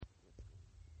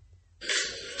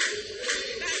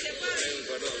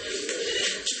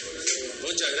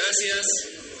gracias.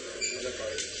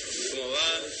 ¿Cómo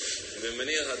va?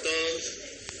 Bienvenidos a todos.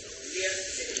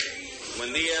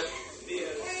 Buen día.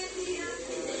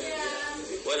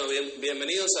 Bueno,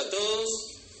 bienvenidos a todos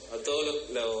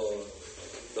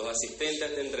los asistentes a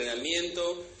este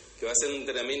entrenamiento, que va a ser un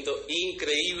entrenamiento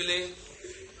increíble,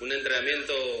 un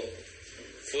entrenamiento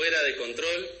fuera de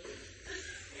control.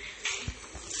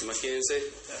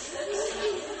 Imagínense.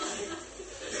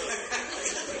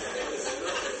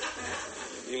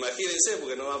 Imagínense,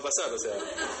 porque no va a pasar, o sea.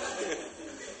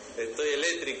 Estoy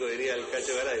eléctrico, diría el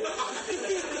Cacho Garay.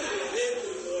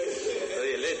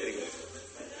 Estoy eléctrico.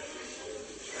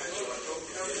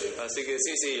 Así que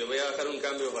sí, yo voy a bajar un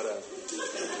cambio para...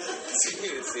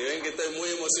 Si ven que estoy muy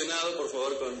emocionado, por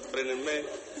favor, frénenme.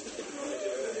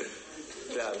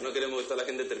 Claro, no queremos que toda la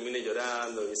gente termine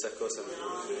llorando y esas cosas.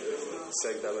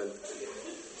 Exactamente.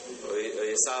 Hoy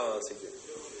es sábado, así que...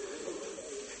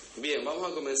 Bien,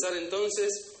 vamos a comenzar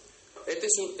entonces. Este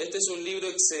es un libro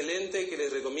excelente que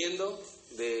les recomiendo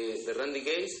de Randy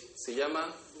Case. Se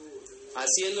llama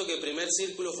Haciendo que el primer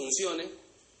círculo funcione.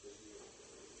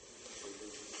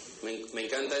 Me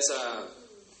encanta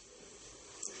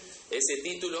ese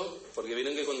título, porque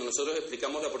vieron que cuando nosotros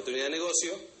explicamos la oportunidad de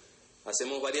negocio,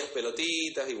 hacemos varias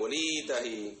pelotitas y bolitas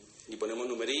y ponemos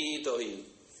numeritos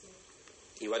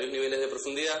y varios niveles de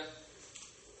profundidad,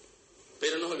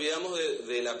 pero nos olvidamos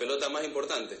de la pelota más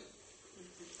importante,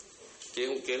 que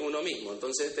es uno mismo.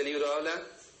 Entonces este libro habla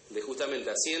de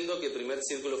justamente haciendo que el primer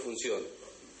círculo funcione.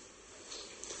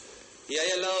 Y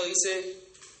ahí al lado dice,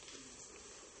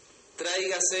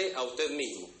 tráigase a usted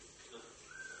mismo,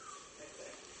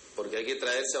 porque hay que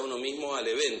traerse a uno mismo al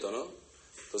evento, ¿no?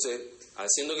 Entonces,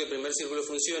 haciendo que el primer círculo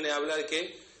funcione, habla de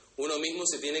que uno mismo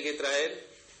se tiene que traer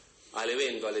al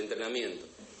evento, al entrenamiento.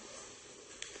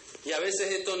 Y a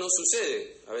veces esto no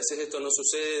sucede. A veces esto no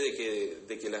sucede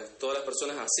de que todas las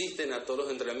personas asisten a todos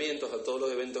los entrenamientos, a todos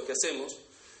los eventos que hacemos,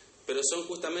 pero son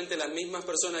justamente las mismas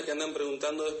personas que andan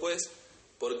preguntando después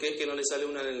por qué es que no les sale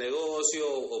una en el negocio,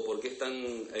 o por qué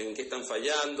en qué están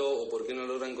fallando, o por qué no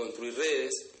logran construir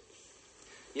redes.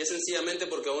 Y es sencillamente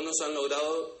porque aún no se han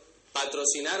logrado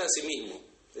patrocinar a sí mismos,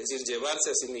 es decir,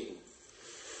 llevarse a sí mismos.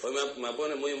 Hoy me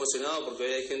pone muy emocionado porque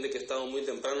hoy hay gente que ha estado muy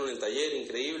temprano en el taller,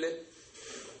 increíble.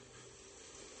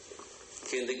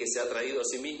 Gente que se ha traído a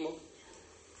sí mismo.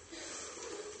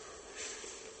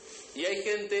 Y hay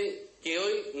gente que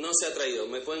hoy no se ha traído.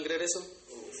 ¿Me pueden creer eso?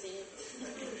 Sí.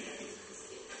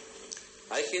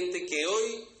 Hay gente que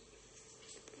hoy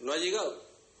no ha llegado.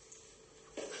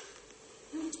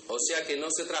 O sea que no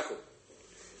se trajo.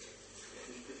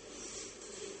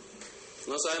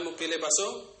 No sabemos qué le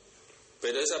pasó,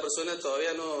 pero esa persona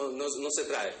todavía no se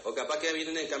trae. O capaz que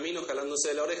viene en el camino jalándose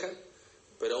de la oreja,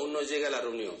 pero aún no llega a la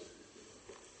reunión.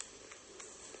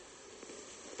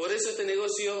 Por eso este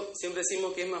negocio siempre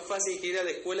decimos que es más fácil que ir a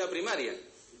la escuela primaria.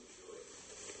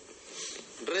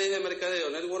 Redes de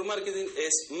mercadeo, network marketing,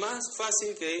 es más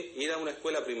fácil que ir a una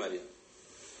escuela primaria.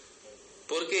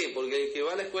 ¿Por qué? Porque el que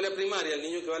va a la escuela primaria, el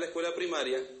niño que va a la escuela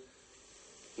primaria,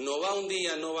 no va un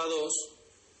día, no va 2,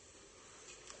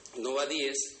 no va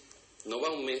 10, no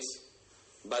va un mes,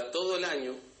 va todo el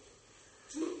año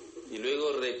y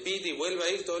luego repite y vuelve a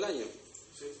ir todo el año.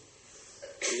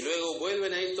 Y luego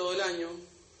vuelven a ir todo el año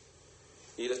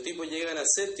y los tipos llegan a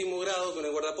 7º grado con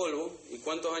el guardapolvo. ¿Y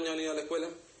cuántos años han ido a la escuela?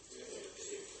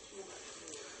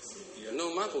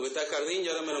 No más, porque está jardín y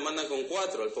ahora me lo mandan con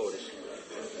 4 al pobre.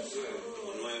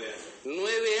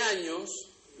 9 años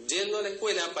yendo a la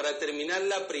escuela para terminar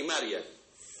la primaria.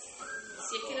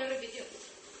 Si es que no repitió.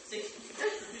 Sí.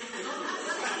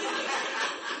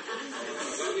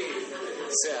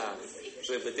 O sea,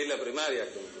 repetir la primaria.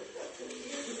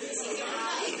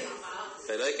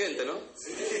 Pero hay gente, ¿no?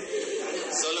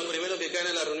 Son los primeros que caen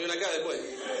en la reunión acá después.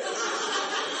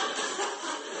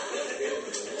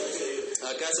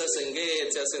 Acá se hacen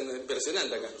get, se hacen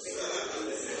impresionante acá.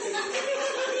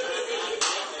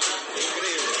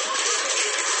 Increíble.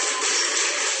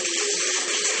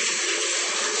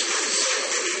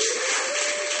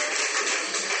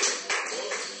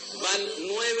 Van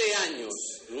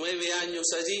 9 años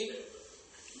allí,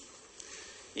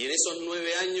 y en esos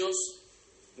 9 años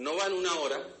no van 1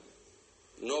 hora,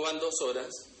 no van 2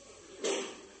 horas,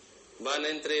 van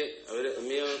entre, a ver, el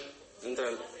mío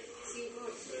entra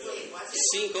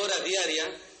 5 horas diarias,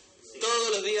 todos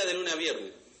los días de lunes a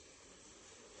viernes.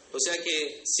 O sea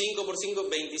que 5 por 5,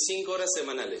 25 horas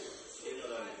semanales.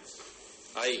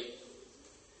 Ahí,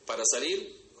 para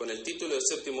salir con el título de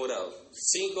 7º grado.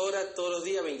 5 horas todos los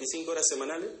días, 25 horas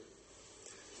semanales,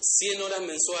 100 horas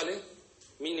mensuales,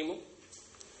 mínimo,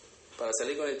 para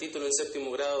salir con el título en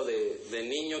 7º grado de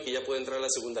niño que ya puede entrar a la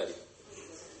secundaria.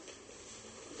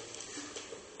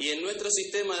 Y en nuestro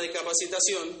sistema de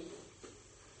capacitación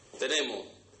tenemos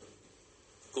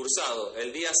cursado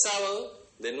el día sábado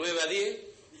de 9 a 10,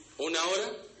 1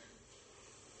 hora.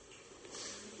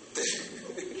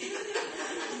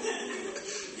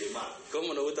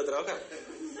 ¿Cómo nos gusta trabajar?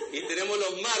 Y tenemos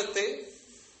los martes,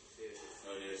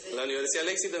 la Universidad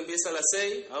del Éxito empieza a las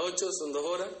 6 a 8, son 2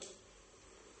 horas.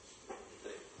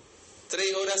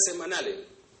 3 horas semanales.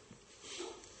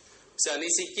 O sea,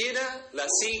 ni siquiera las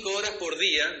 5 horas por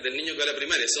día del niño que va a la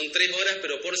primaria, son 3 horas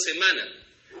pero por semana.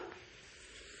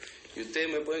 ¿Y ustedes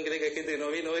me pueden creer que hay gente que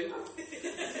no vino hoy?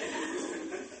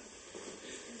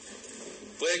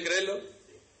 ¿Pueden creerlo?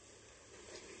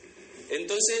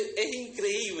 Entonces es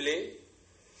increíble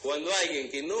cuando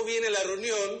alguien que no viene a la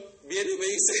reunión viene y me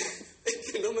dice,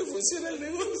 es que no me funciona el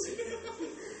negocio.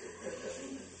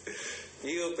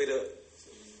 Digo, pero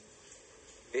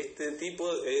este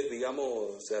tipo es,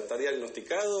 digamos, o sea, ¿está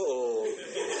diagnosticado o...?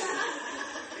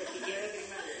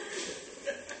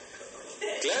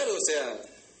 Claro, o sea,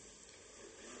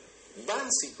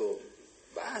 básico.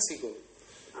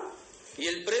 Y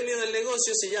el premio del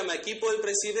negocio se llama Equipo del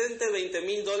Presidente,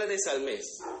 $20,000 al mes.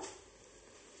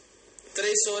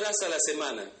 3 horas a la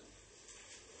semana.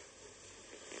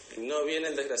 No viene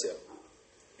el desgraciado.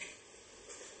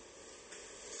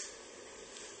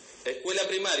 Escuela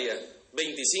primaria,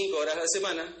 25 horas a la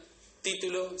semana,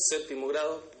 título, 7º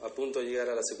grado, a punto de llegar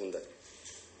a la secundaria.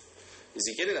 Y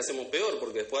si quieren hacemos peor,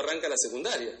 porque después arranca la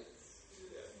secundaria.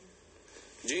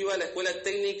 Yo iba a la Escuela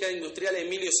Técnica Industrial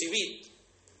Emilio Civit.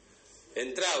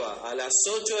 Entraba a las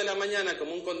 8 de la mañana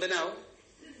como un condenado,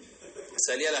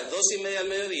 salía a las 2:30 al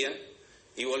mediodía,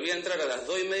 y volvía a entrar a las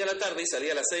 2:30 de la tarde y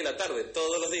salía a las 6 de la tarde,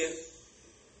 todos los días.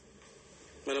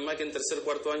 Menos mal que en tercer,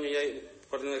 cuarto año ya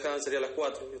cuando nos dejaban salir a las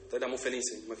 4, éramos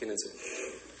felices, imagínense.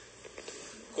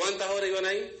 ¿Cuántas horas iban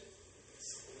ahí?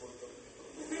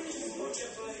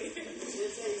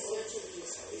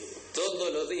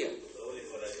 Todos los días.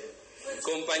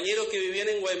 Compañeros que vivían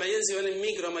en Guaymallén se iban en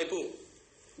micro a Maipú.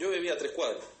 Yo vivía a 3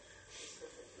 cuadras.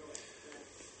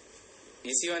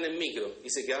 Y se iban en micro y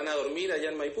se quedaban a dormir allá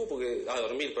en Maipú, a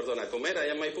comer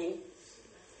allá en Maipú,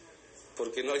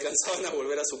 porque no alcanzaban a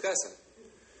volver a su casa.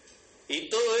 Y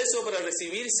todo eso para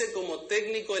recibirse como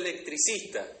técnico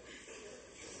electricista.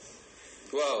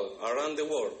 Wow, around the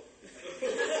world.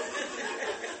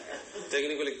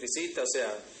 Técnico electricista, o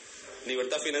sea,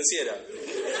 libertad financiera.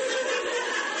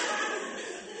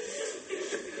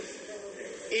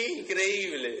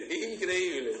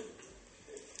 Increíble.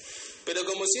 Pero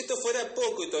como si esto fuera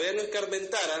poco y todavía no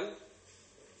escarmentaran,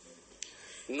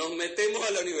 nos metemos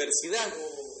a la universidad.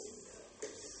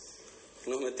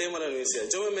 Yo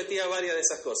me metí a varias de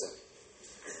esas cosas.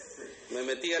 Me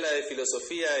metí a la de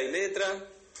filosofía y letra,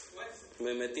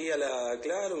 me metí a la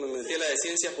de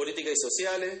ciencias políticas y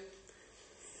sociales,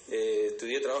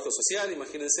 estudié trabajo social,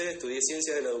 imagínense, estudié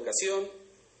ciencias de la educación,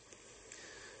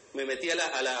 me metí a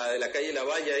la de la calle La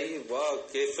Valle ahí, wow,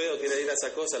 qué feo que era ir a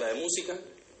esa cosa, la de música.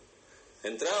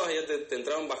 Entrabas y ya te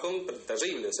entraba un bajón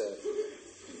terrible, o sea,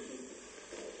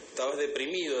 estabas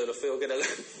deprimido de lo feo que era la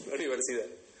universidad.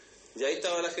 Y ahí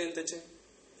estaba la gente,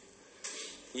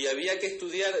 y había que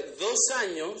estudiar 2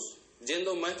 años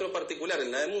yendo a un maestro particular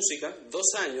en la de música,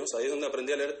 2 años, ahí es donde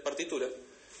aprendí a leer partitura,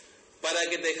 para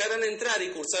que te dejaran entrar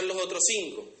y cursar los otros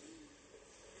 5.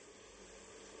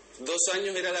 2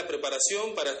 años era la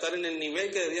preparación para estar en el nivel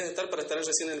que debías estar para estar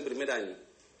recién en el primer año,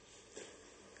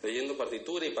 leyendo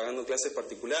partitura y pagando clases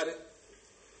particulares,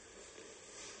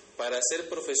 para ser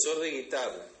profesor de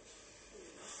guitarra.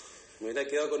 Me hubiera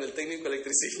quedado con el técnico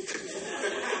electricista.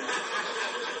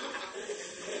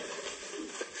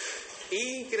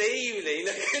 Increíble, y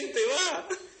la gente va.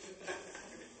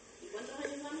 ¿Y cuántos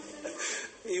años vamos?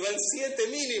 Y van 7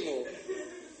 mínimo.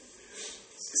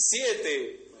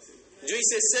 7. Yo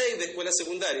hice 6 de escuela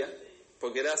secundaria,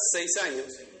 porque era 6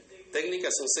 años.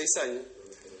 Técnicas son 6 años.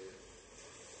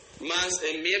 Más,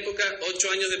 en mi época,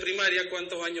 8 años de primaria.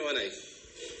 ¿Cuántos años van ahí?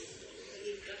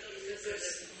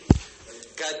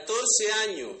 14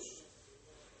 años.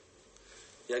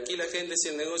 Y aquí la gente, si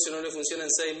el negocio no le funciona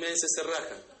en 6 meses, se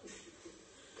raja.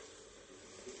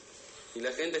 Y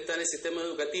la gente está en el sistema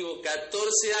educativo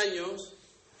 14 años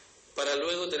para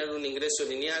luego tener un ingreso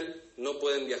lineal. No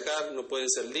pueden viajar, no pueden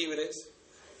ser libres.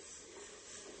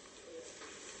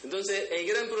 Entonces, el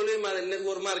gran problema del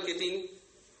network marketing,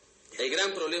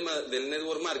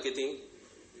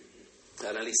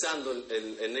 analizando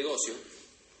el negocio,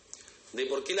 de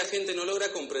por qué la gente no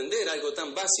logra comprender algo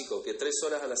tan básico que 3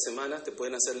 horas a la semana te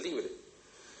pueden hacer libre.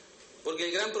 Porque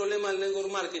el gran problema del network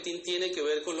marketing tiene que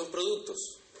ver con los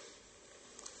productos.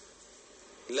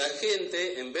 La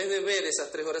gente, en vez de ver esas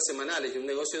 3 horas semanales y un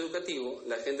negocio educativo,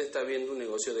 la gente está viendo un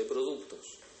negocio de productos.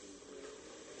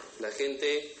 La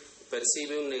gente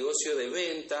percibe un negocio de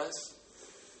ventas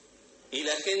y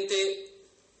la gente,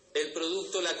 el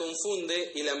producto la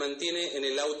confunde y la mantiene en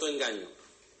el autoengaño.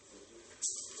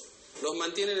 Los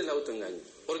mantiene en el autoengaño.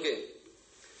 ¿Por qué?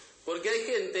 Porque hay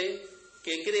gente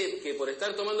que cree que por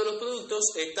estar tomando los productos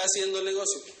está haciendo el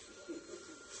negocio.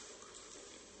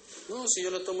 No, si yo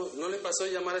lo tomo, ¿no le pasó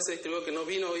llamar a ese distribuidor que no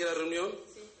vino hoy a la reunión?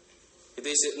 Sí. Y te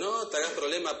dice, no, te hagas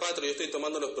problema, Patro, yo estoy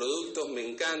tomando los productos, me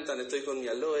encantan, estoy con mi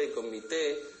aloe, con mi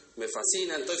té, me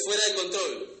fascinan, estoy fuera de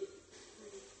control.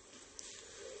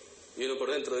 Y uno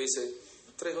por dentro dice,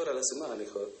 3 horas a la semana,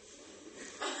 hijo.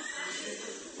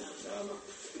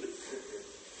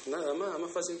 Nada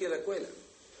más fácil que ir a la escuela.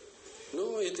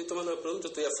 No, yo estoy tomando los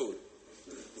productos, estoy a full.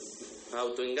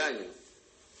 Autoengaño.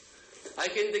 Hay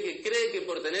gente que cree que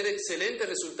por tener excelentes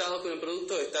resultados con el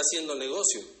producto está haciendo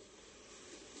negocio.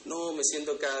 No, me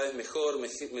siento cada vez mejor, me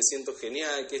siento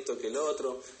genial, que esto, que el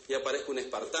otro, ya parezco un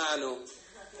espartano.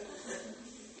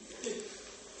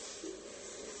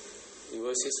 Y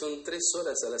vos decís, son 3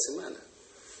 horas a la semana.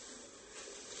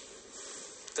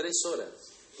 3 horas,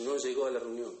 no llegó a la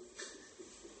reunión.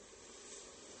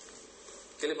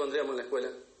 ¿Qué le pondríamos en la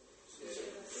escuela?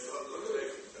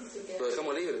 ¿Lo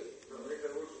dejamos libre?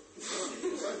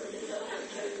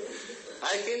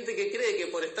 Hay gente que cree que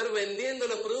por estar vendiendo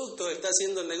los productos está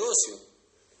haciendo el negocio.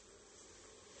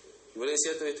 Y vos le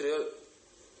decías a tu distribuidor,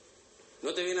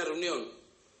 no te viene a reunión,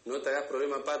 no te hagas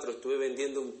problema, Patro, estuve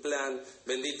vendiendo un plan,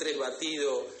 vendí 3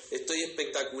 batidos, estoy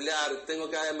espectacular, tengo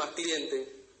cada vez más clientes.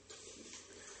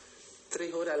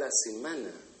 3 horas a la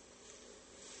semana,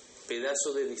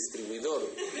 pedazo de distribuidor.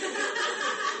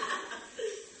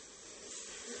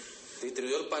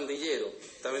 Distribuidor pandillero,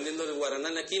 está vendiendo el guaraná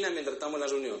en la esquina mientras estamos en la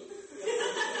reunión.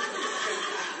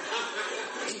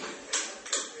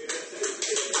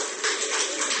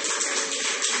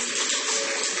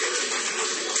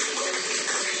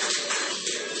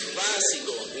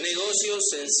 Básico, negocio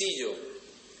sencillo,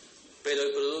 pero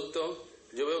el producto,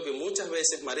 yo veo que muchas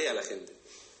veces marea a la gente.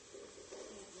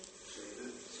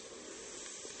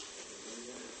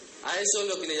 A eso es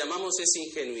lo que le llamamos es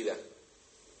ingenuidad.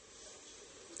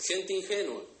 Gente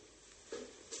ingenua,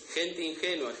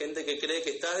 gente que cree que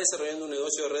está desarrollando un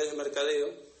negocio de redes de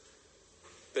mercadeo,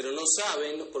 pero no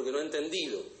saben porque no ha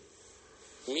entendido.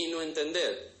 Mi no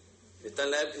entender. Está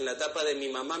en la etapa de mi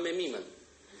mamá me mima.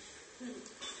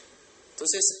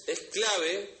 Entonces es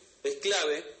clave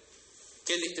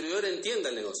que el distribuidor entienda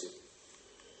el negocio.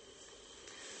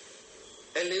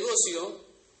 El negocio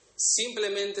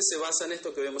simplemente se basa en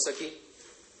esto que vemos aquí.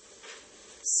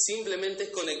 Simplemente es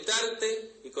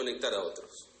conectarte y conectar a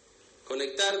otros.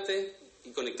 Conectarte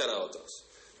y conectar a otros.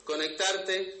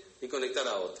 Conectarte y conectar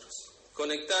a otros.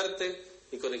 Conectarte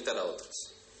y conectar a otros.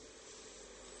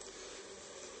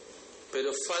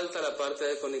 Pero falta la parte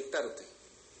de conectarte.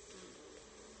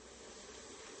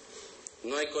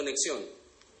 No hay conexión.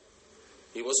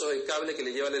 Y vos sos el cable que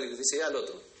le lleva la electricidad al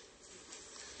otro.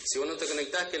 Si vos no te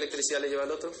conectás, ¿qué electricidad le lleva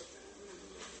al otro?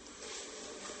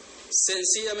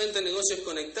 Sencillamente el negocio es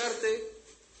conectarte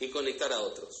y conectar a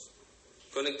otros.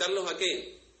 ¿Conectarlos a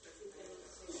qué?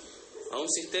 A un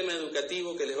sistema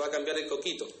educativo que les va a cambiar el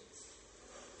coquito,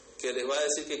 que les va a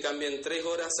decir que cambien 3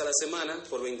 horas a la semana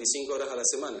por 25 horas a la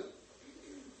semana.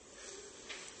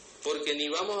 Porque ni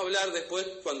vamos a hablar después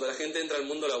cuando la gente entra al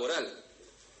mundo laboral.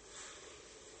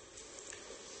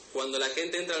 Cuando la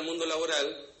gente entra al mundo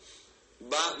laboral,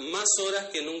 va más horas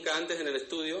que nunca antes en el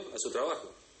estudio a su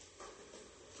trabajo.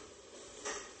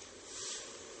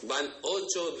 Van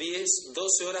 8, 10,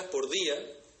 12 horas por día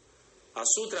a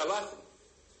su trabajo.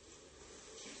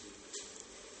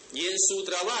 Y en su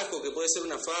trabajo, que puede ser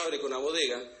una fábrica, una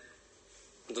bodega,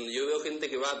 donde yo veo gente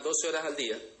que va 12 horas al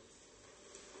día,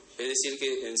 es decir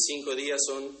que en 5 días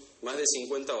son más de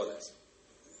 50 horas.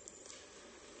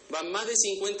 Van más de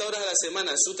 50 horas a la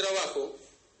semana a su trabajo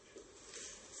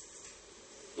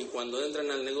y cuando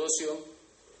entran al negocio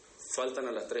faltan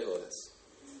a las 3 horas.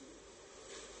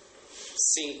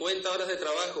 50 horas de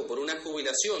trabajo por una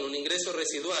jubilación, un ingreso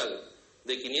residual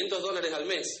de $500 al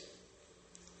mes.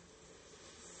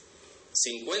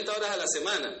 50 horas a la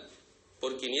semana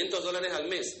por $500 al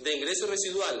mes de ingreso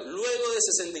residual luego de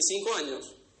 65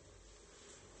 años.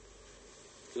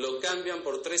 Lo cambian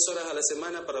por 3 horas a la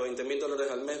semana para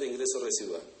 $20,000 al mes de ingreso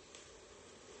residual.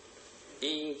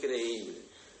 Increíble.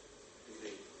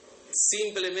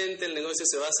 Simplemente el negocio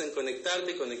se basa en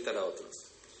conectarte y conectar a otros.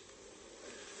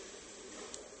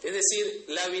 Es decir,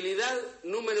 la habilidad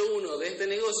número 1 de este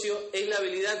negocio es la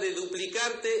habilidad de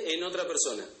duplicarte en otra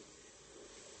persona.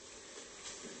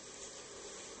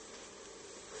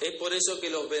 Es por eso que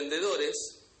los vendedores,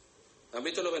 ¿han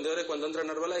visto los vendedores cuando entran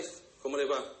a Herbalife? ¿Cómo les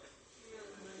va?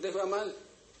 Les va mal,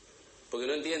 porque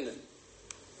no entienden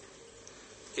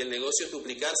que el negocio es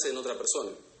duplicarse en otra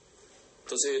persona.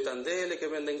 Entonces están, dele que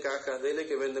venden cajas, dele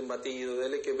que venden batidos,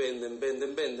 dele que venden,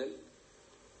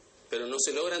 pero no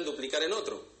se logran duplicar en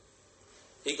otro.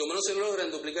 Y como no se logran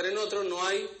duplicar en otro, no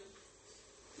hay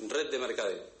red de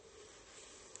mercadeo.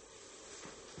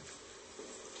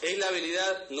 Es la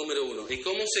habilidad número 1. ¿Y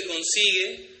cómo se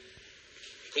consigue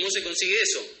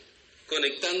eso?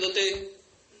 Conectándote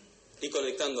y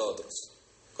conectando a otros.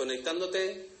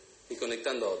 Conectándote y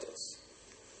conectando a otros.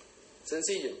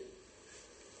 Sencillo.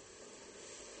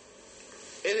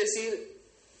 Es decir,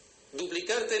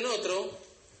 duplicarte en otro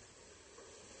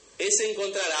es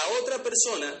encontrar a otra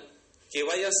persona que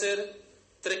vaya a hacer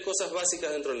 3 cosas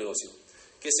básicas dentro del negocio.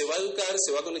 Que se va a educar,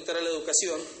 se va a conectar a la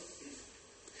educación,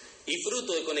 y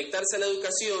fruto de conectarse a la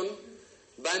educación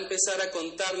va a empezar a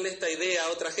contarle esta idea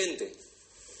a otra gente,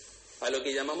 a lo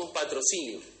que llamamos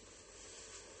patrocinio.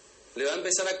 Le va a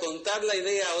empezar a contar la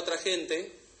idea a otra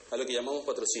gente, a lo que llamamos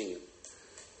patrocinio.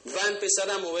 Va a empezar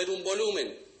a mover un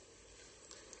volumen.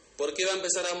 ¿Por qué va a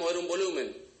empezar a mover un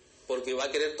volumen? Porque va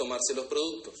a querer tomarse los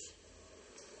productos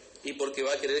y porque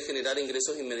va a querer generar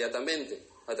ingresos inmediatamente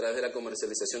a través de la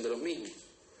comercialización de los mismos.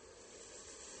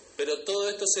 Pero todo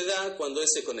esto se da cuando él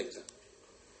se conecta.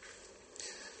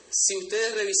 Si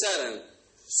ustedes revisaran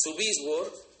su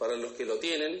Bizboard, para los que lo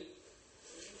tienen,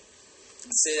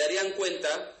 se darían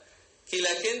cuenta que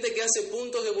la gente que hace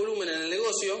puntos de volumen en el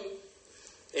negocio,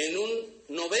 en un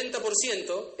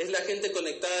 90% es la gente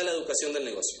conectada a la educación del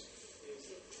negocio.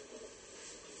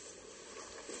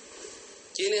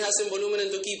 ¿Quiénes hacen volumen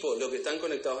en tu equipo? Los que están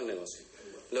conectados al negocio,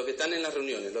 los que están en las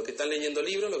reuniones, los que están leyendo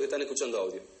libros, los que están escuchando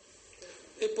audio.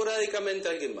 Esporádicamente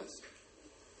alguien más.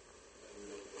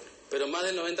 Pero más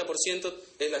del 90%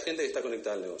 es la gente que está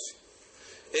conectada al negocio.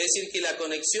 Es decir, que la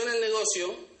conexión al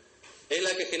negocio es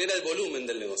la que genera el volumen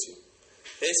del negocio.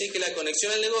 Es decir, que la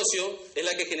conexión al negocio es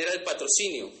la que genera el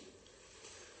patrocinio.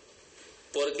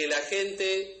 Porque la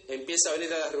gente empieza a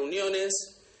venir a las reuniones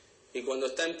y cuando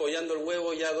está empollando el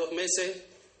huevo ya 2 meses,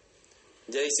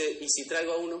 ya dice, ¿y si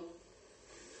traigo a uno?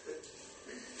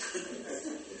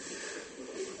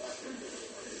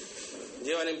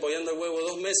 Llevan empollando el huevo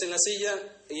 2 meses en la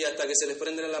silla y hasta que se les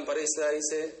prende la lamparita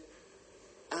dice,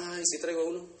 ¿y si traigo a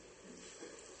uno?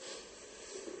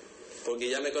 Porque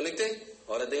ya me conecté,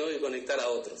 ahora tengo que conectar a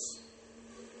otros.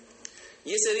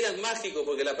 Y ese día es mágico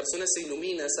porque la persona se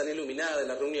ilumina, sale iluminada de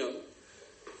la reunión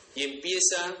y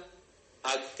empieza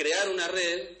a crear una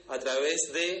red a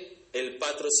través de el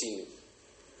patrocinio.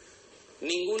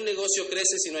 Ningún negocio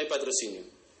crece si no hay patrocinio.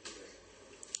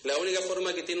 La única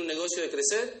forma que tiene un negocio de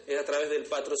crecer es a través del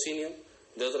patrocinio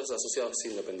de otros asociados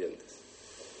independientes.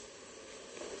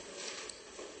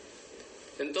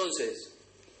 Entonces,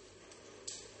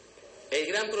 el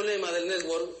gran problema del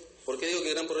network, ¿por qué digo que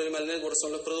el gran problema del network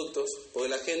son los productos? Porque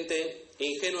la gente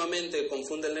ingenuamente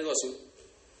confunde el negocio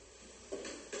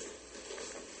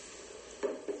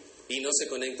y no se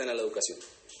conectan a la educación.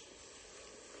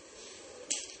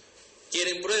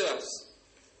 ¿Quieren pruebas?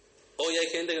 Hoy hay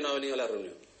gente que no ha venido a la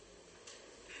reunión.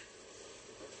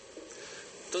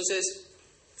 Entonces,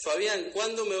 Fabián,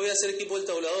 ¿cuándo me voy a hacer equipo del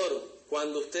tabulador?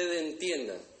 Cuando usted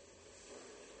entienda.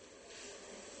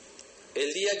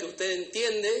 El día que usted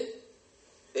entiende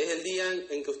es el día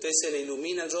en que usted se le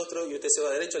ilumina el rostro y usted se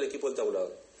va derecho al equipo del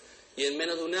tabulador. Y en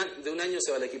menos de un año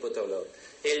se va al equipo del tabulador.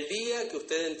 El día que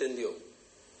usted entendió.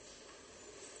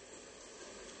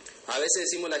 A veces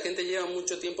decimos, la gente lleva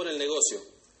mucho tiempo en el negocio,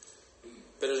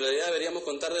 pero en realidad deberíamos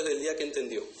contar desde el día que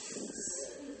entendió.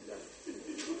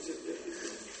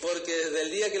 Porque desde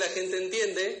el día que la gente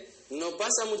entiende, no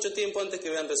pasa mucho tiempo antes que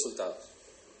vean resultados.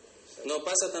 No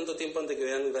pasa tanto tiempo antes que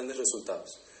vean grandes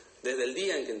resultados. Desde el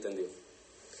día en que entendió.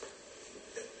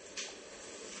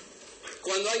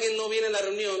 Cuando alguien no viene a la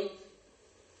reunión,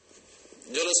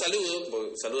 yo lo saludo,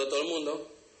 porque saludo a todo el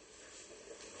mundo.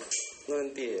 No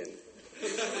entiende.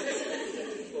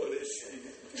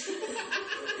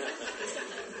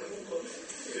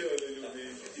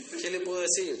 ¿Qué le puedo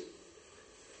decir?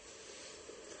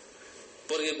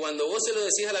 Porque cuando vos se lo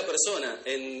decís a la persona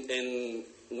en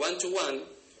one-to-one,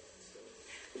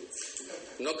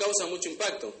 no causa mucho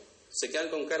impacto. Se quedan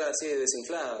con cara así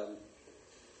desinflada,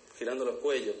 girando los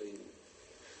cuellos.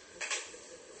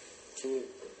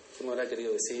 ¿Qué me habrá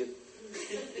querido decir?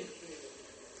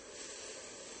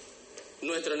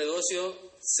 Nuestro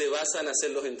negocio se basa en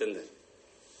hacerlos entender.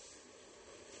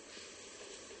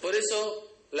 Por eso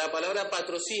la palabra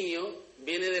patrocinio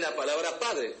viene de la palabra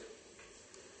padre.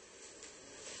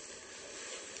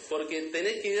 Porque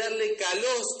tenés que darle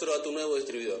calostro a tu nuevo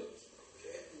distribuidor.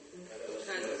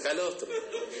 Calostro.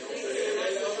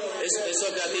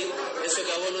 Eso que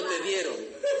a vos no te dieron.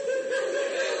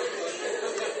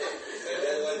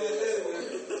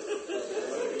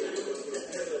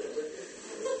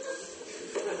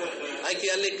 Hay que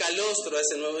darle calostro a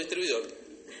ese nuevo distribuidor.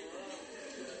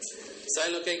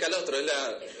 ¿Saben lo que es calostro? Es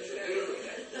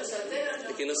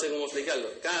que no sé cómo explicarlo.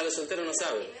 Claro, los solteros no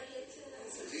saben.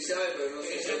 Sí sabe, pero no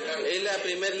sé. Es la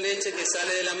primer leche que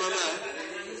sale de la mamá.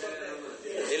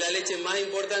 Es la leche más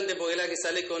importante porque es la que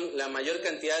sale con la mayor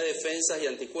cantidad de defensas y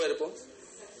anticuerpos.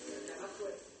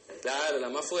 Claro, la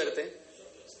más fuerte.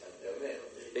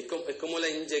 Es como la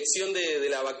inyección de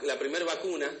la primer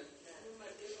vacuna.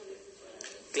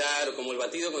 Claro, como el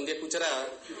batido con 10 cucharadas.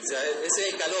 O sea, ese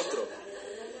es el calostro.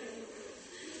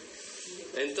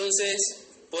 Entonces,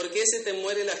 ¿por qué se te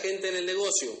muere la gente en el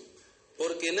negocio?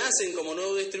 Porque nacen como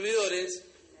nuevos distribuidores,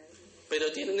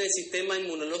 pero tienen el sistema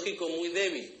inmunológico muy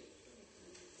débil.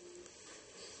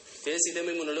 Tienen el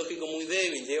sistema inmunológico muy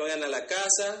débil. Llegan a la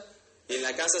casa y en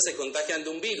la casa se contagian de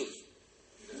un virus.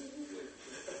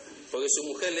 Porque su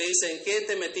mujer le dice, ¿en qué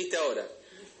te metiste ahora?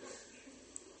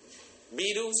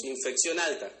 Virus, infección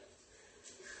alta.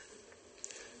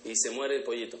 Y se muere el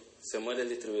pollito, se muere el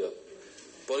distribuidor.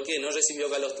 ¿Por qué? No recibió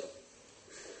calostro.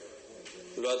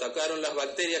 Lo atacaron las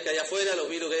bacterias que hay afuera, los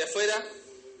virus que hay afuera,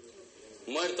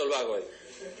 muerto el vago ahí.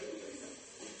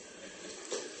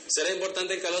 ¿Será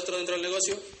importante el calostro dentro del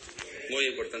negocio? Muy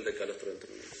importante el calostro dentro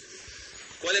del negocio.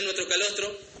 ¿Cuál es nuestro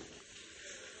calostro?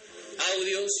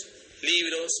 Audios,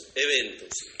 libros, eventos.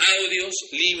 Audios,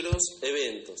 libros,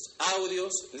 eventos.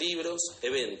 Audios, libros,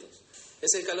 eventos.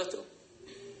 Es el calostro.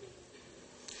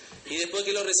 Y después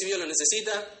que lo recibió, ¿lo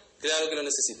necesita? Claro que lo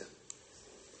necesita.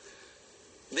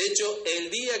 De hecho,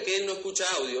 el día que él no escucha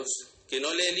audios, que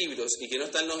no lee libros y que no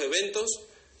está en los eventos,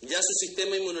 ya su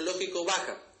sistema inmunológico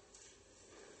baja.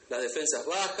 Las defensas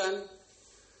bajan,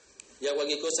 ya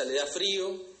cualquier cosa le da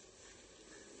frío,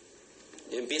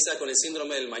 y empieza con el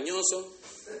síndrome del mañoso,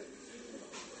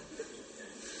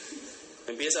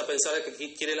 empieza a pensar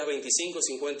que quiere las 25,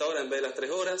 50 horas en vez de las 3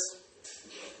 horas,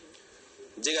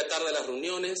 llega tarde a las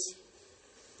reuniones.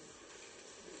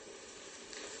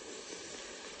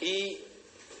 ¿Y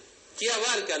qué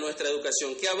abarca nuestra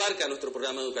educación? ¿Qué abarca nuestro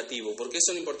programa educativo? ¿Por qué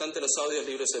son importantes los audios,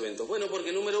 libros, eventos? Bueno,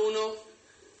 porque número uno,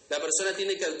 la persona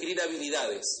tiene que adquirir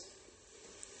habilidades.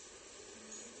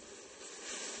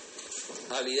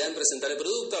 Habilidad en presentar el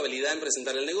producto, habilidad en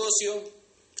presentar el negocio,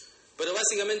 pero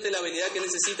básicamente la habilidad que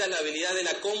necesita es la habilidad de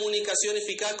la comunicación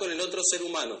eficaz con el otro ser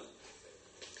humano.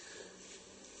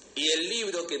 Y el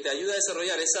libro que te ayuda a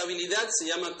desarrollar esa habilidad se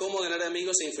llama Cómo ganar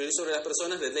amigos e influir sobre las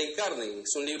personas, de Dale Carnegie.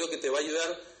 Es un libro que te va a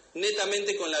ayudar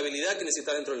netamente con la habilidad que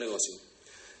necesitas dentro del negocio.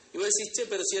 Y vos decís, che,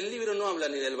 pero si el libro no habla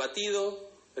ni del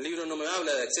batido, el libro no me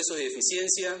habla de excesos y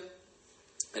deficiencia,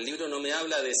 el libro no me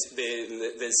habla del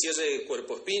cierre de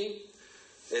cuerpo spin,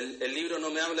 el libro no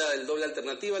me habla del doble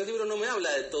alternativa, el libro no me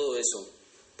habla de todo eso.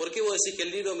 ¿Por qué vos decís que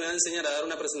el libro me va a enseñar a dar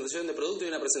una presentación de producto y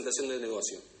una presentación de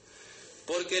negocio?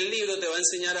 Porque el libro te va a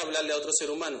enseñar a hablarle a otro ser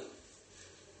humano.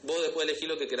 Vos después elegís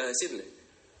lo que querás decirle.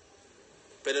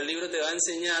 Pero el libro te va a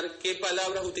enseñar qué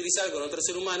palabras utilizar con otro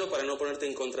ser humano para no ponerte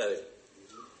en contra de él.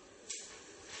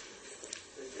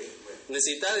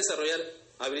 ¿Necesitas desarrollar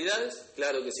habilidades?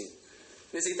 Claro que sí.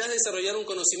 Necesitas desarrollar un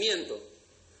conocimiento.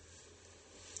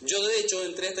 Yo, de hecho,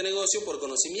 entré a este negocio por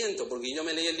conocimiento, porque yo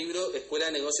me leí el libro Escuela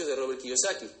de Negocios de Robert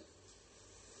Kiyosaki.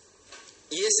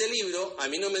 Y ese libro a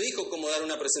mí no me dijo cómo dar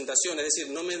una presentación, es decir,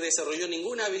 no me desarrolló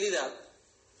ninguna habilidad,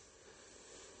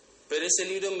 pero ese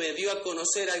libro me dio a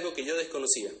conocer algo que yo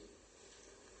desconocía.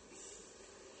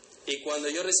 Y cuando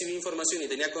yo recibí información y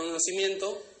tenía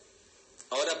conocimiento,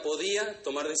 ahora podía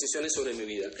tomar decisiones sobre mi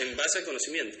vida, en base al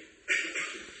conocimiento.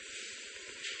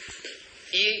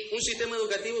 Y un sistema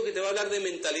educativo que te va a hablar de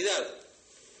mentalidad.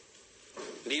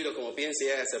 Libros como Piense y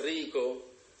hágase rico,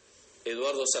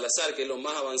 Eduardo Salazar, que es lo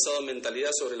más avanzado en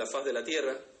mentalidad sobre la faz de la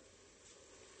Tierra,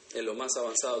 es lo más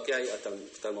avanzado que hay hasta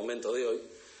el momento de hoy.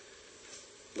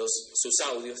 Sus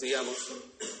audios, digamos,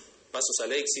 Pasos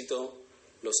al Éxito,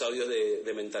 los audios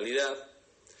de mentalidad.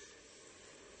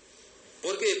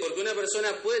 ¿Por qué? Porque una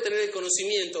persona puede tener el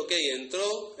conocimiento,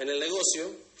 entró en el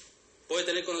negocio, puede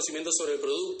tener conocimiento sobre el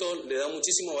producto, le da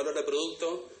muchísimo valor al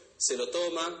producto, se lo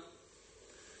toma,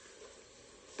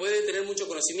 puede tener mucho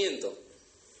conocimiento.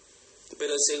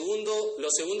 Pero lo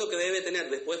segundo que debe tener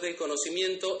después del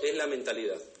conocimiento es la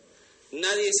mentalidad.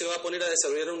 Nadie se va a poner a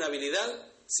desarrollar una habilidad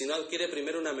si no adquiere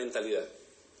primero una mentalidad.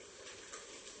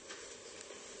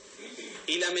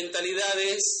 Y la mentalidad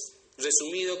es,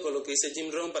 resumido con lo que dice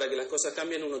Jim Rohn, para que las cosas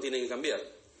cambien uno tiene que cambiar.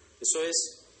 Eso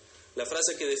es la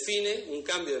frase que define un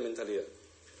cambio de mentalidad.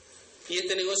 Y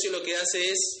este negocio lo que hace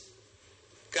es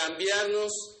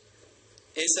cambiarnos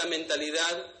esa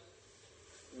mentalidad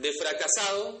de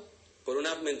fracasado por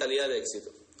una mentalidad de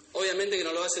éxito. Obviamente que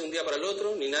no lo hace de un día para el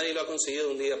otro, ni nadie lo ha conseguido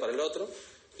de un día para el otro,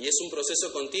 y es un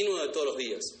proceso continuo de todos los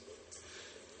días,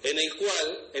 en el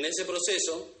cual, en ese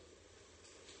proceso,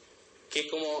 que es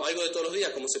como algo de todos los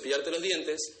días, como cepillarte los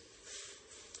dientes,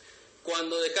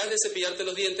 cuando dejas de cepillarte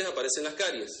los dientes aparecen las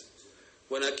caries.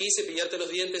 Bueno, aquí cepillarte los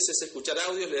dientes es escuchar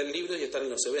audios, leer libros y estar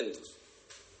en los eventos.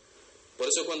 Por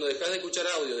eso cuando dejas de escuchar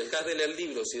audio, dejas de leer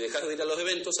libros y dejas de ir a los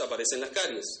eventos, aparecen las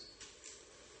caries.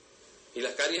 Y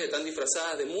las caries están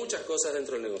disfrazadas de muchas cosas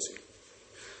dentro del negocio.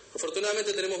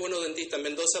 Afortunadamente tenemos buenos dentistas en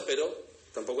Mendoza, pero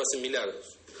tampoco hacen milagros.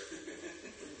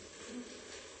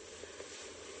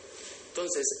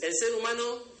 Entonces, el ser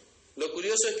humano, lo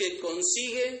curioso es que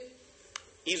consigue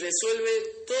y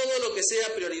resuelve todo lo que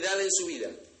sea prioridad en su vida.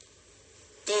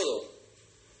 Todo.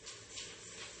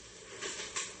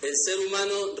 El ser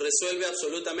humano resuelve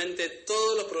absolutamente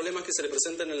todos los problemas que se le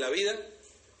presentan en la vida,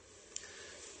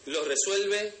 los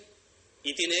resuelve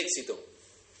y tiene éxito.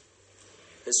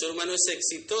 El ser humano es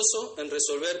exitoso en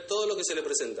resolver todo lo que se le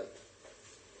presenta.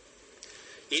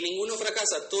 Y ninguno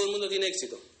fracasa, todo el mundo tiene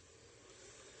éxito.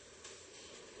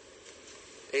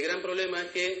 El gran problema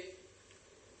es que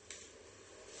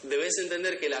debes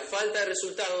entender que la falta de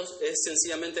resultados es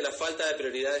sencillamente la falta de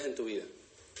prioridades en tu vida.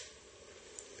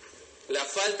 La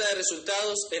falta de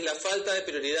resultados es la falta de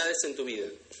prioridades en tu vida.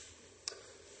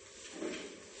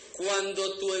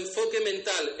 Cuando tu enfoque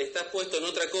mental está puesto en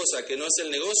otra cosa que no es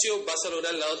el negocio, vas a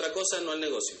lograr la otra cosa, no el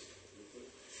negocio.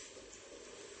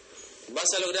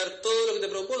 Vas a lograr todo lo que te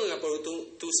propongas, porque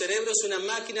tu cerebro es una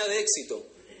máquina de éxito,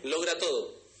 logra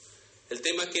todo. El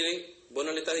tema es que vos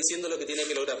no le estás diciendo lo que tiene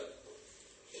que lograr.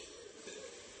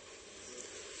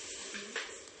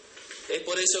 Es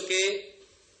por eso que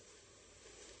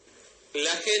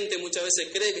la gente muchas veces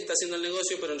cree que está haciendo el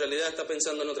negocio, pero en realidad está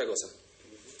pensando en otra cosa.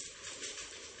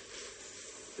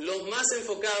 Los más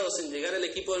enfocados en llegar al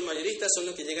equipo del mayorista son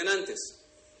los que llegan antes.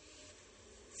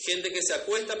 Gente que se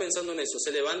acuesta pensando en eso,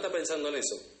 se levanta pensando en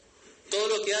eso. Todo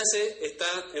lo que hace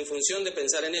está en función de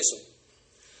pensar en eso.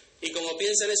 Y como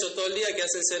piensa en eso todo el día, ¿qué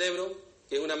hace el cerebro?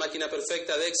 Que es una máquina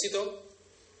perfecta de éxito,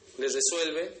 le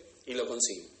resuelve y lo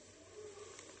consigue.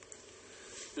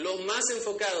 Los más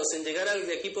enfocados en llegar al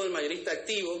equipo del mayorista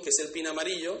activo, que es el pin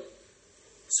amarillo,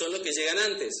 son los que llegan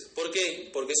antes. ¿Por qué?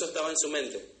 Porque eso estaba en su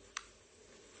mente.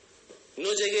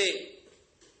 No llegué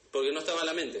porque no estaba en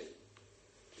la mente.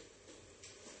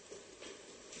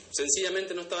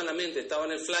 Sencillamente no estaba en la mente, estaba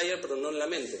en el flyer, pero no en la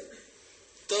mente.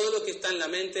 Todo lo que está en la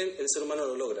mente, el ser humano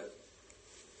lo logra.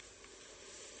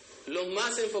 Los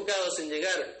más enfocados en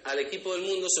llegar al equipo del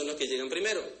mundo son los que llegan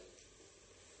primero.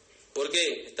 ¿Por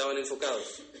qué? Estaban enfocados.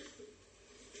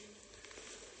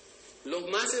 Los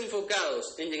más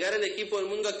enfocados en llegar al equipo del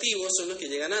mundo activo son los que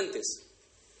llegan antes.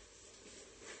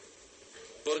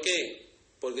 ¿Por qué?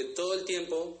 Porque todo el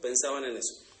tiempo pensaban en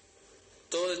eso.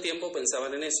 Todo el tiempo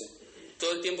pensaban en eso.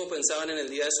 Todo el tiempo pensaban en el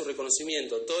día de su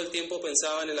reconocimiento. Todo el tiempo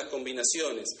pensaban en las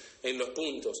combinaciones, en los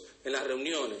puntos, en las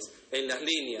reuniones, en las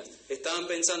líneas. Estaban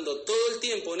pensando todo el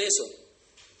tiempo en eso.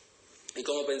 Y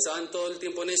como pensaban todo el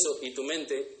tiempo en eso y tu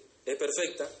mente es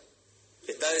perfecta,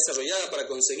 está desarrollada para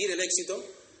conseguir el éxito,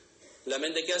 la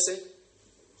mente ¿qué hace?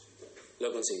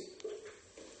 Lo consigue.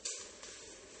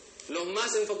 Los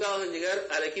más enfocados en llegar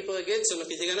al equipo de Get son los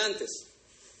que llegan antes.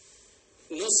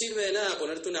 No sirve de nada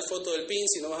ponerte una foto del pin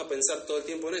si no vas a pensar todo el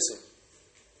tiempo en eso.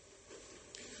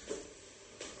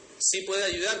 Sí puede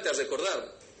ayudarte a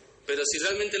recordar, pero si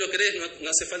realmente lo querés, no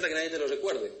hace falta que nadie te lo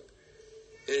recuerde.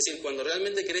 Es decir, cuando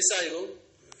realmente querés algo,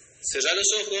 cerrá los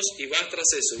ojos y vas tras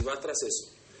eso, y vas tras eso.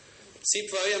 Sí,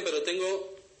 Fabián, pero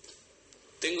tengo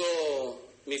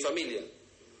mi familia,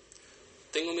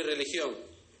 tengo mi religión,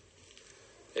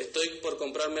 estoy por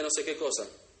comprarme no sé qué cosa,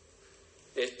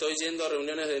 estoy yendo a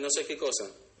reuniones de no sé qué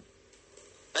cosa.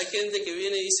 Hay gente que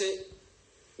viene y dice,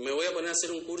 me voy a poner a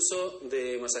hacer un curso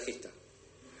de masajista.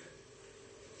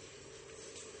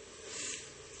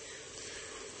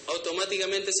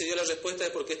 Automáticamente se dio la respuesta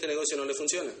de por qué este negocio no le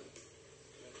funciona.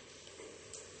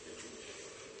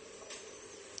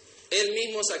 Él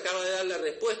mismo se acaba de dar la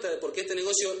respuesta de por qué este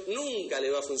negocio nunca le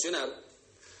va a funcionar,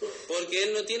 porque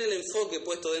él no tiene el enfoque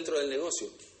puesto dentro del negocio,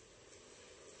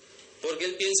 porque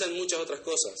él piensa en muchas otras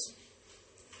cosas.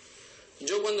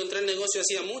 Yo cuando entré en negocio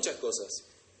hacía muchas cosas,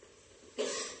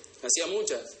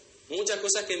 muchas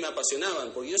cosas que me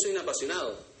apasionaban, porque yo soy un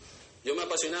apasionado. Yo me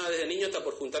apasionaba desde niño hasta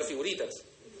por juntar figuritas.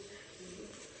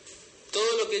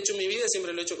 Todo lo que he hecho en mi vida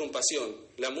siempre lo he hecho con pasión.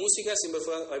 La música siempre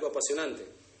fue algo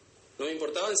apasionante. No me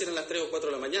importaban si eran las 3 o 4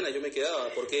 de la mañana, yo me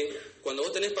quedaba, porque cuando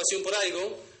vos tenés pasión por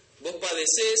algo, vos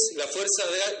padecés la fuerza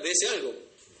de ese algo.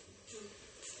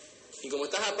 Y como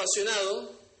estás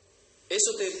apasionado,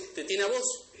 eso te tiene a vos.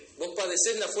 Vos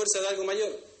padecés la fuerza de algo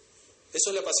mayor. Eso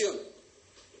es la pasión.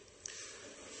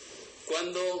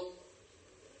 Cuando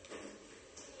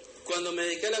me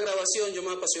dediqué a la grabación, yo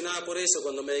me apasionaba por eso.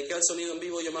 Cuando me dediqué al sonido en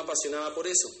vivo, yo me apasionaba por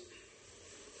eso.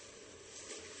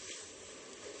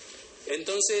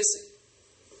 Entonces,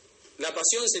 la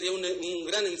pasión sería un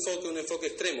gran enfoque, un enfoque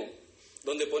extremo,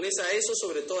 donde pones a eso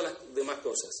sobre todas las demás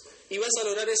cosas. Y vas a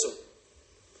lograr eso.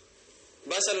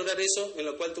 Vas a lograr eso en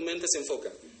lo cual tu mente se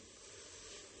enfoca.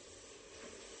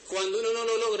 Cuando uno no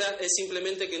lo logra, es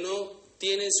simplemente que no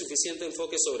tiene suficiente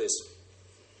enfoque sobre eso.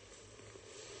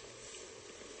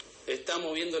 Está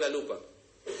moviendo la lupa.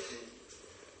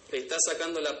 Está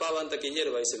sacando la pava antes que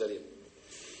hierva, dice el ariel.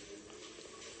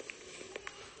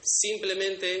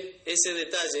 Simplemente ese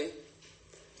detalle.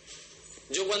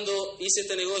 Yo cuando hice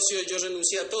este negocio, yo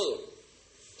renuncié a todo.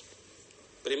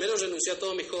 Primero renuncié a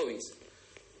todos mis hobbies.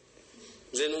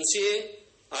 Renuncié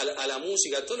a la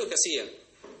música, a todo lo que hacía.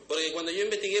 Porque cuando yo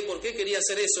investigué por qué quería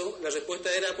hacer eso, la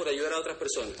respuesta era por ayudar a otras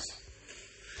personas.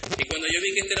 Y cuando yo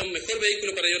vi que este era un mejor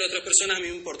vehículo para ayudar a otras personas, a mí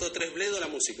me importó 3 bledos la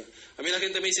música. A mí la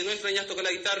gente me dice, ¿no extrañas tocar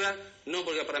la guitarra? No,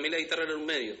 porque para mí la guitarra era un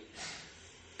medio.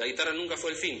 La guitarra nunca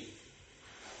fue el fin.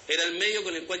 Era el medio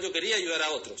con el cual yo quería ayudar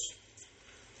a otros.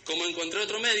 Como encontré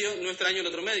otro medio, no extraño el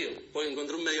otro medio, porque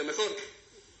encontré un medio mejor.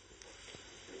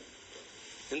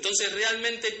 Entonces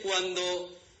realmente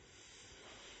cuando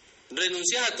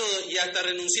renunciás a todo, y hasta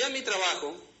renuncié a mi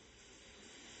trabajo,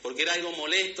 porque era algo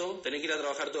molesto tener que ir a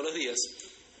trabajar todos los días,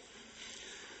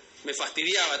 me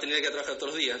fastidiaba tener que ir a trabajar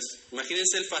todos los días.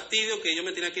 Imagínense el fastidio que yo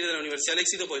me tenía que ir de la Universidad al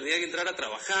Éxito porque tenía que entrar a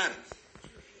trabajar.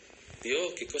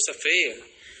 Dios, qué cosa fea.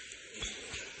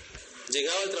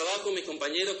 Llegaba al trabajo mis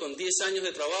compañeros con 10 años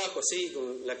de trabajo, así,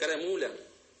 con la cara de mula.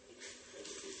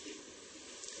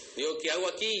 Digo, ¿qué hago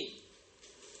aquí?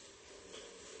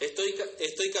 Estoy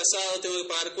casado, tengo que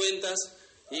pagar cuentas.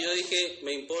 Y yo dije,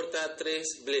 me importa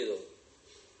 3 bledos.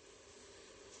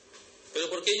 Pero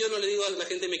 ¿por qué yo no le digo a la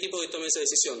gente de mi equipo que tome esa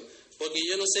decisión? Porque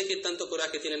yo no sé qué tanto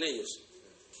coraje tienen ellos.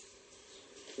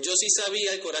 Yo sí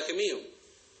sabía el coraje mío,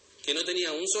 que no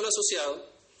tenía un solo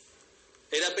asociado,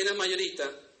 era apenas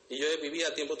mayorista y yo vivía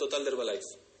a tiempo total de Herbalife.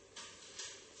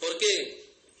 ¿Por qué?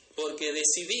 Porque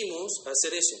decidimos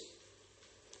hacer eso.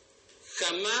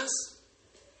 Jamás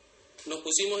nos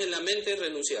pusimos en la mente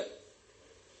renunciar.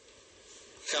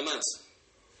 Jamás.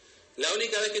 La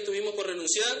única vez que tuvimos por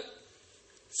renunciar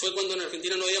fue cuando en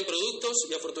Argentina no habían productos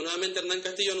y afortunadamente Hernán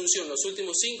Castillo anunció en los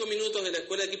últimos 5 minutos de la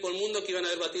Escuela de Equipo del Mundo que iban a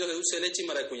haber batidos de dulce de leche y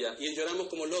maracuyá. Y lloramos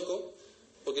como locos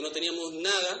porque no teníamos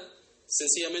nada,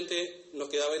 sencillamente nos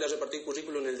quedaba ir a repartir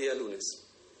currículum el día lunes.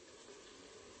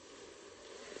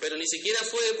 Pero ni siquiera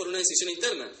fue por una decisión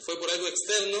interna, fue por algo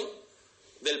externo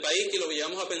del país que lo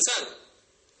llevamos a pensar.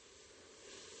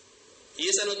 Y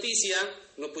esa noticia,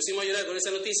 nos pusimos a llorar con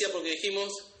esa noticia porque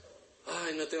dijimos,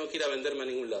 ay, no tengo que ir a venderme a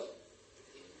ningún lado.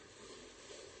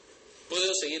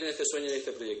 Puedo seguir en este sueño y en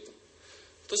este proyecto.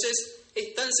 Entonces,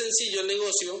 es tan sencillo el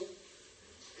negocio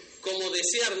como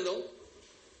desearlo,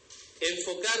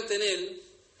 enfocarte en él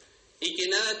y que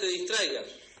nada te distraiga.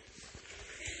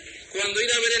 Cuando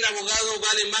ir a ver al abogado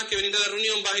vale más que venir a la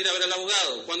reunión, vas a ir a ver al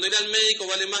abogado. Cuando ir al médico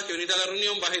vale más que venir a la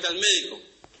reunión, vas a ir al médico.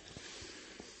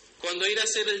 Cuando ir a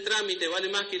hacer el trámite vale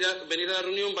más que venir a la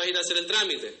reunión, vas a ir a hacer el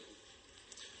trámite.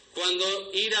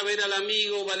 Cuando ir a ver al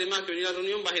amigo vale más que venir a la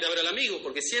reunión, vas a ir a ver al amigo,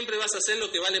 porque siempre vas a hacer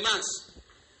lo que vale más.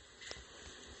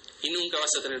 Y nunca vas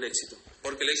a tener éxito,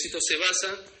 porque el éxito se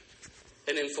basa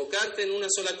en enfocarte en una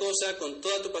sola cosa, con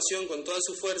toda tu pasión, con toda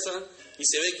su fuerza, y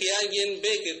se ve que alguien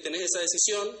ve que tenés esa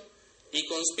decisión y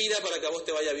conspira para que a vos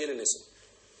te vaya bien en eso.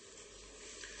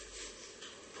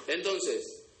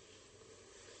 Entonces,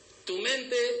 tu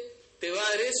mente te va a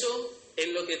dar eso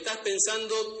en lo que estás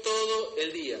pensando todo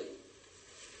el día.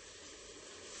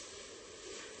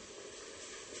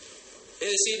 Es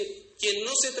decir, quien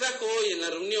no se trajo hoy a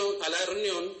la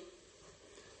reunión,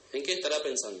 ¿en qué estará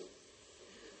pensando?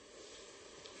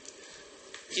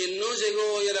 Quien no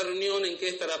llegó hoy a la reunión, ¿en qué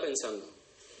estará pensando?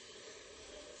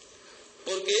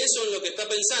 Porque eso en lo que está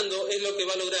pensando es lo que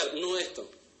va a lograr, no esto.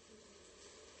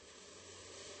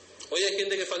 Hoy hay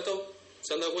gente que faltó,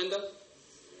 ¿se han dado cuenta?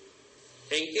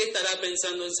 ¿En qué estará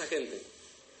pensando esa gente?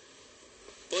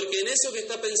 Porque en eso que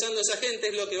está pensando esa gente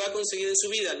es lo que va a conseguir en su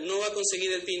vida, no va a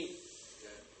conseguir el fin.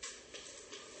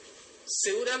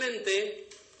 Seguramente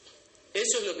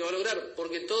eso es lo que va a lograr,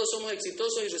 porque todos somos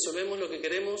exitosos y resolvemos lo que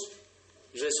queremos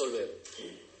resolver.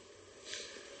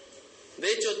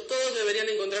 De hecho, todos deberían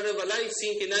encontrar Herbalife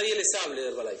sin que nadie les hable de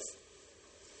Herbalife.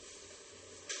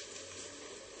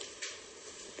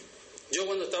 Yo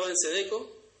cuando estaba en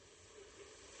Sedeco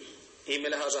y me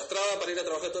las arrastraba para ir a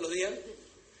trabajar todos los días,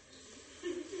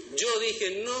 yo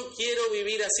dije, no quiero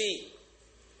vivir así.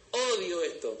 Odio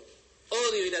esto.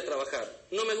 Odio ir a trabajar.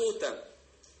 No me gusta.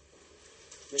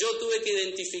 Yo tuve que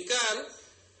identificar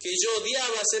que yo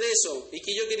odiaba hacer eso y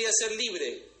que yo quería ser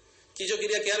libre, que yo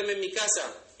quería quedarme en mi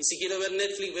casa y si quiero ver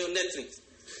Netflix, veo Netflix.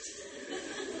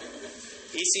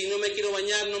 Y si no me quiero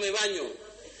bañar, no me baño.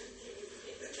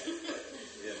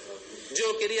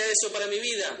 Yo quería eso para mi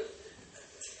vida.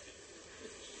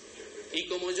 Y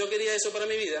como yo quería eso para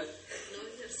mi vida,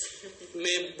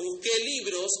 me busqué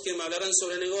libros que me hablaran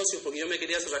sobre negocios porque yo me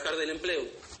quería rajar del empleo.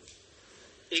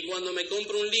 Y cuando me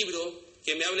compro un libro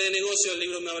que me hable de negocio, el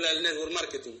libro me habla del network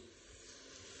marketing.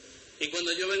 Y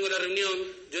cuando yo vengo a la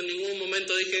reunión, yo en ningún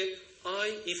momento dije,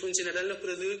 ay, ¿y funcionarán los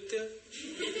productos?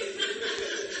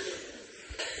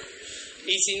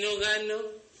 ¿Y si no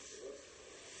gano?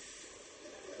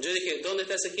 Yo dije, ¿dónde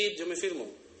está ese kit? Yo me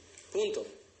firmo. Punto.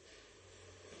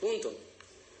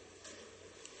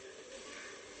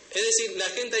 Es decir, la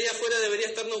gente allá afuera debería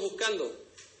estarnos buscando.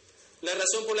 La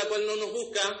razón por la cual no nos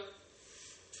busca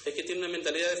es que tiene una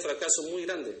mentalidad de fracaso muy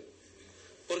grande.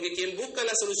 Porque quien busca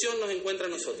la solución nos encuentra a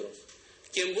nosotros.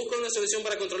 Quien busca una solución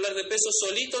para controlar de peso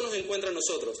solito nos encuentra a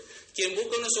nosotros. Quien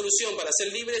busca una solución para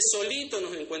ser libre solito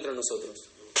nos encuentra a nosotros.